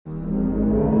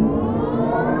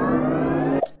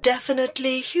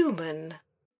definitely human.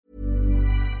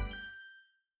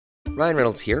 Ryan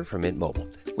Reynolds here from Mint Mobile.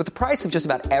 With the price of just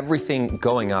about everything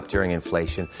going up during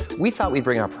inflation, we thought we'd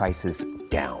bring our prices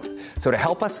down. So to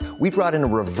help us, we brought in a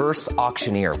reverse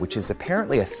auctioneer, which is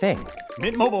apparently a thing.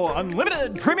 Mint Mobile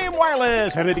Unlimited Premium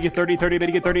Wireless. How to get 30, 30, bit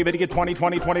to get 30, bit to get 20,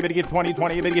 20, 20, bit to get 20,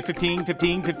 20, bit to get 15,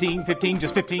 15, 15, 15,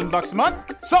 just $15 a month?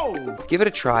 Sold! Give it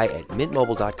a try at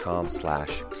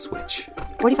mintmobile.com/switch.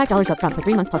 $45 up front for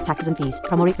 3 months plus taxes and fees.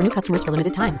 Promo rate for new customers for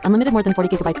limited time. Unlimited more than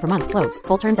 40 gigabytes per month. Slows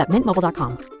full terms at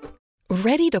mintmobile.com.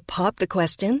 Ready to pop the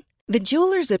question? The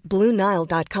jewelers at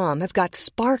BlueNile.com have got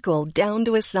sparkle down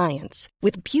to a science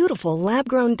with beautiful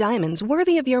lab-grown diamonds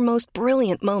worthy of your most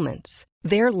brilliant moments.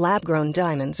 Their lab-grown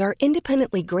diamonds are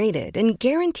independently graded and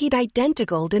guaranteed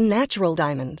identical to natural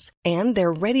diamonds, and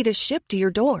they're ready to ship to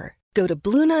your door. Go to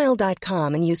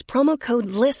BlueNile.com and use promo code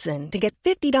LISTEN to get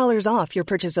 $50 off your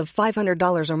purchase of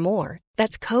 $500 or more.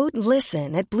 That's code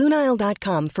LISTEN at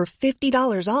BlueNile.com for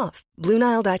 $50 off.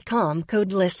 BlueNile.com,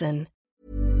 code LISTEN.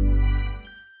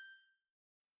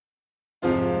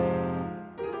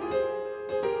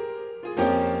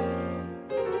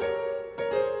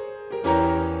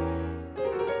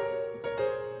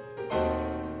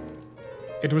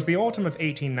 It was the autumn of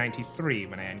 1893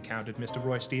 when I encountered Mr.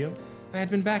 Roy Steele. I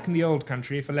had been back in the old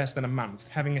country for less than a month,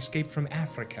 having escaped from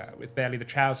Africa with barely the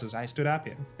trousers I stood up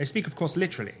in. I speak, of course,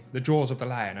 literally. The jaws of the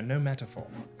lion are no metaphor.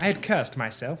 I had cursed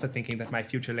myself for thinking that my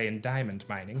future lay in diamond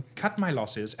mining, cut my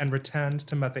losses, and returned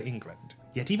to Mother England.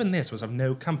 Yet even this was of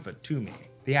no comfort to me.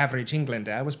 The average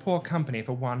Englander was poor company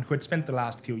for one who had spent the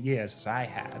last few years as I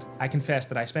had. I confess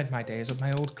that I spent my days at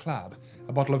my old club,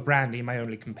 a bottle of brandy my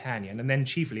only companion, and then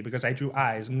chiefly because I drew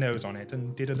eyes and nose on it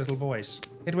and did a little voice.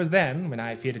 It was then, when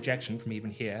I feared ejection from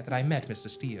even here, that I met Mr.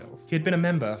 Steele. He had been a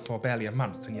member for barely a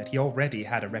month, and yet he already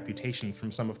had a reputation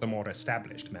from some of the more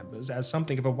established members as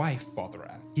something of a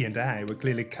wife-botherer. He and I were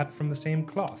clearly cut from the same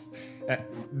cloth.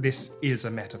 This is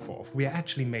a metaphor, for we are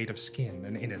actually made of skin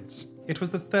and innards. It was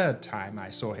the third time I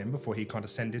saw him before he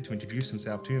condescended to introduce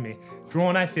himself to me,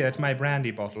 drawn, I fear, to my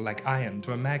brandy bottle like iron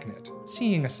to a magnet.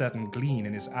 Seeing a certain gleam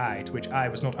in his eye to which I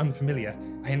was not unfamiliar,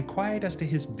 I inquired as to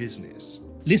his business.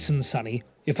 Listen, Sonny,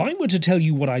 if I were to tell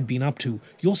you what I'd been up to,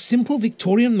 your simple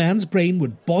Victorian man's brain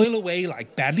would boil away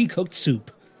like badly cooked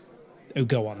soup. Oh,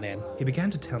 go on then. He began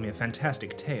to tell me a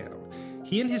fantastic tale.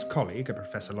 He and his colleague, a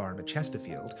Professor Lorimer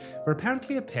Chesterfield, were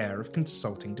apparently a pair of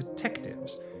consulting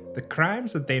detectives. The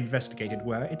crimes that they investigated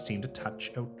were, it seemed, a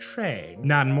touch outre,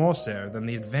 none more so than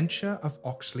the adventure of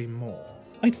Oxley Moor.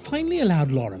 I'd finally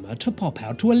allowed Lorimer to pop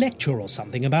out to a lecture or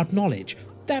something about knowledge.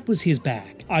 That was his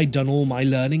bag. I'd done all my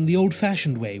learning the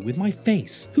old-fashioned way, with my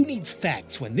face. Who needs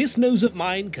facts when this nose of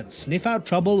mine can sniff out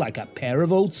trouble like a pair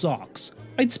of old socks?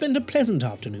 I'd spent a pleasant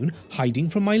afternoon hiding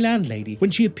from my landlady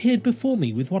when she appeared before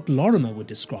me with what Lorimer would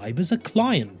describe as a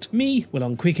client. Me, well,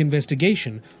 on quick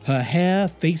investigation, her hair,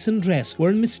 face and dress were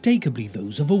unmistakably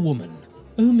those of a woman.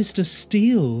 "Oh, Mr.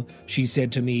 Steele," she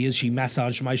said to me as she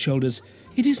massaged my shoulders,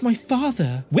 "it is my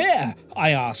father." "Where?"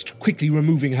 I asked, quickly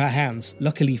removing her hands.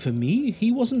 Luckily for me, he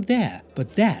wasn't there,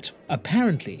 but that,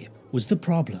 apparently, was the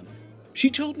problem. She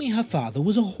told me her father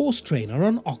was a horse trainer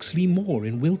on Oxley Moor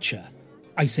in Wiltshire.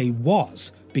 I say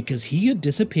was, because he had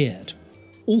disappeared.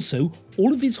 Also,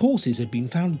 all of his horses had been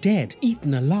found dead,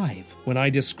 eaten alive. When I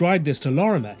described this to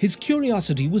Lorimer, his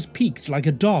curiosity was piqued like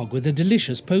a dog with a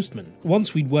delicious postman.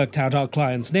 Once we'd worked out our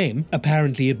client's name,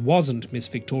 apparently it wasn't Miss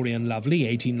Victoria and Lovely,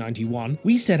 1891,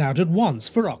 we set out at once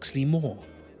for Oxley Moor.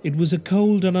 It was a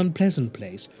cold and unpleasant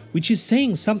place, which is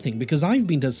saying something because I've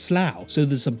been to Slough, so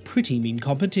there's some pretty mean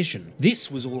competition.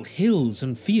 This was all hills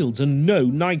and fields and no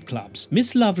nightclubs.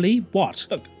 Miss Lovely, what?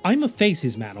 Look, I'm a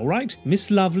faces man, all right?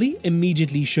 Miss Lovely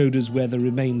immediately showed us where the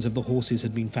remains of the horses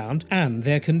had been found and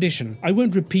their condition. I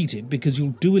won't repeat it because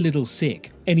you'll do a little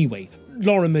sick. Anyway,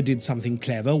 Lorimer did something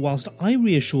clever whilst I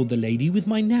reassured the lady with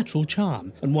my natural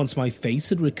charm, and once my face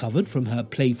had recovered from her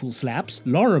playful slaps,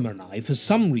 Lorimer and I, for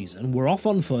some reason, were off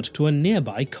on foot to a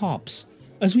nearby copse.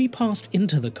 As we passed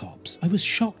into the copse, I was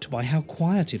shocked by how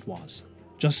quiet it was.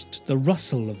 Just the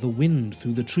rustle of the wind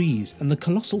through the trees and the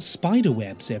colossal spider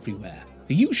webs everywhere.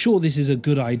 "Are you sure this is a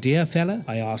good idea, fella?"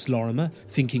 I asked Lorimer,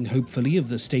 thinking hopefully of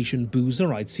the station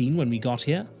boozer I'd seen when we got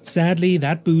here. Sadly,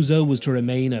 that boozer was to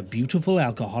remain a beautiful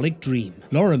alcoholic dream.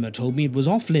 Lorimer told me it was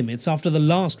off limits after the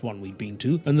last one we'd been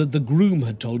to, and that the groom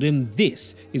had told him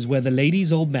this is where the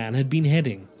lady's old man had been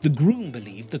heading. The groom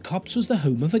believed the copse was the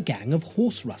home of a gang of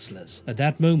horse rustlers. At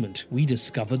that moment, we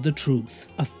discovered the truth.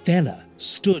 A fella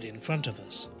stood in front of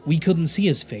us. We couldn't see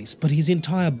his face, but his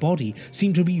entire body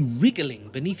seemed to be wriggling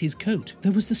beneath his coat.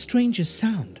 There was the strangest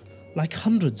sound, like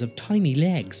hundreds of tiny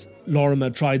legs. Lorimer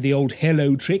tried the old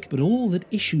hello trick, but all that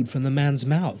issued from the man's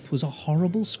mouth was a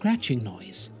horrible scratching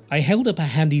noise. I held up a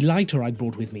handy lighter I'd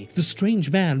brought with me. The strange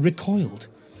man recoiled.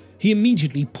 He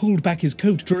immediately pulled back his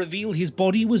coat to reveal his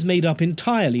body was made up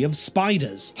entirely of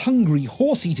spiders. Hungry,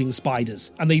 horse-eating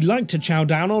spiders. And they liked to chow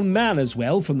down on man as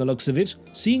well, from the looks of it.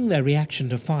 Seeing their reaction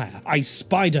to fire, I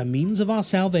spied a means of our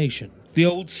salvation. The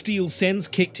old steel sense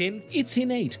kicked in. It's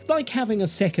innate, like having a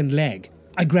second leg.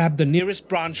 I grabbed the nearest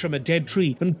branch from a dead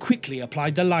tree and quickly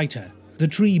applied the lighter. The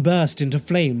tree burst into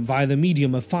flame via the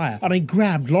medium of fire, and I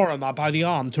grabbed Lorimer by the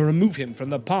arm to remove him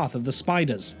from the path of the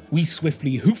spiders. We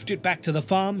swiftly hoofed it back to the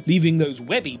farm, leaving those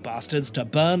webby bastards to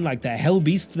burn like the hell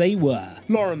beasts they were.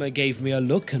 Lorimer gave me a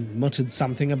look and muttered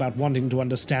something about wanting to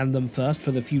understand them first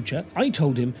for the future. I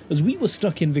told him, as we were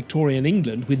stuck in Victorian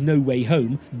England with no way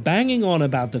home, banging on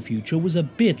about the future was a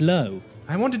bit low.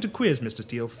 I wanted to quiz Mr.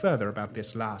 Steele further about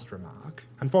this last remark.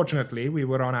 Unfortunately, we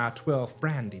were on our 12th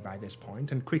brandy by this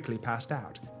point and quickly passed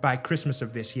out. By Christmas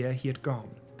of this year, he had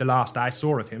gone. The last I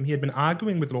saw of him, he had been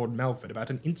arguing with Lord Melford about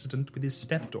an incident with his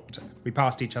stepdaughter. We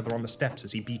passed each other on the steps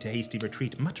as he beat a hasty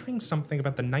retreat, muttering something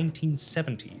about the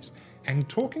 1970s, and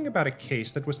talking about a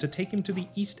case that was to take him to the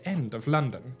East End of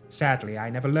London. Sadly, I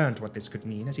never learned what this could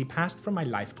mean, as he passed from my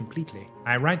life completely.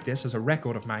 I write this as a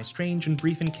record of my strange and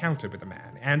brief encounter with the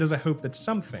man, and as a hope that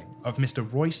something of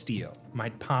Mr. Roy Steele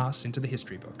might pass into the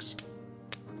history books.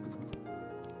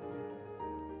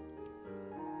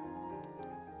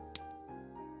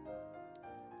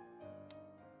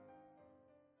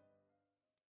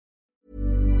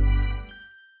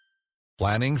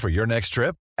 Planning for your next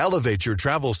trip? Elevate your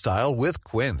travel style with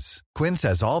Quince. Quince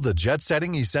has all the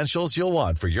jet-setting essentials you'll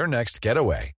want for your next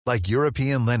getaway, like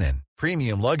European linen,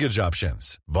 premium luggage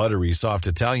options, buttery soft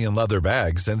Italian leather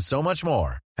bags, and so much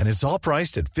more. And it's all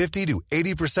priced at 50 to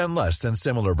 80% less than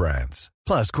similar brands.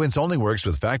 Plus, Quince only works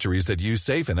with factories that use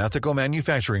safe and ethical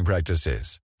manufacturing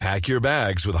practices. Pack your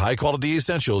bags with high-quality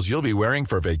essentials you'll be wearing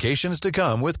for vacations to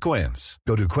come with Quince.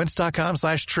 Go to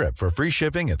quince.com/trip for free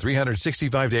shipping and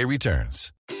 365-day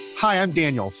returns. Hi, I'm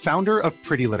Daniel, founder of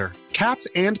Pretty Litter. Cats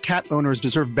and cat owners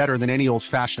deserve better than any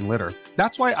old-fashioned litter.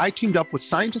 That's why I teamed up with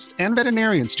scientists and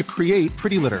veterinarians to create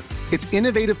Pretty Litter. Its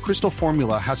innovative crystal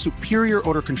formula has superior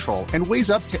odor control and weighs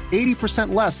up to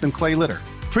 80% less than clay litter.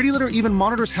 Pretty Litter even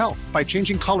monitors health by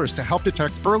changing colors to help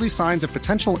detect early signs of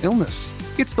potential illness.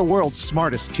 It's the world's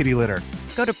smartest kitty litter.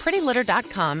 Go to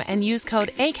prettylitter.com and use code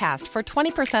ACAST for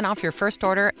 20% off your first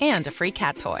order and a free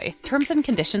cat toy. Terms and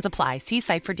conditions apply. See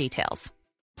site for details.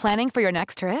 Planning for your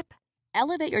next trip?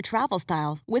 Elevate your travel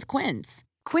style with Quince.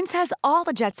 Quince has all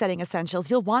the jet-setting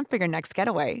essentials you'll want for your next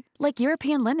getaway, like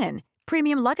European linen,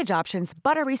 premium luggage options,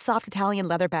 buttery soft Italian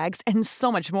leather bags, and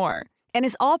so much more. And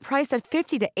is all priced at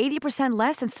 50 to 80%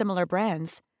 less than similar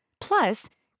brands. Plus,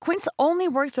 Quince only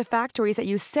works with factories that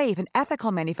use safe and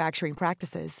ethical manufacturing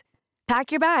practices.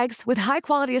 Pack your bags with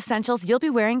high-quality essentials you'll be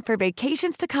wearing for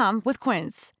vacations to come with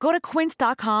Quince. Go to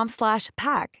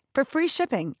quince.com/pack for free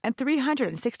shipping and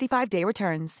 365-day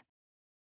returns.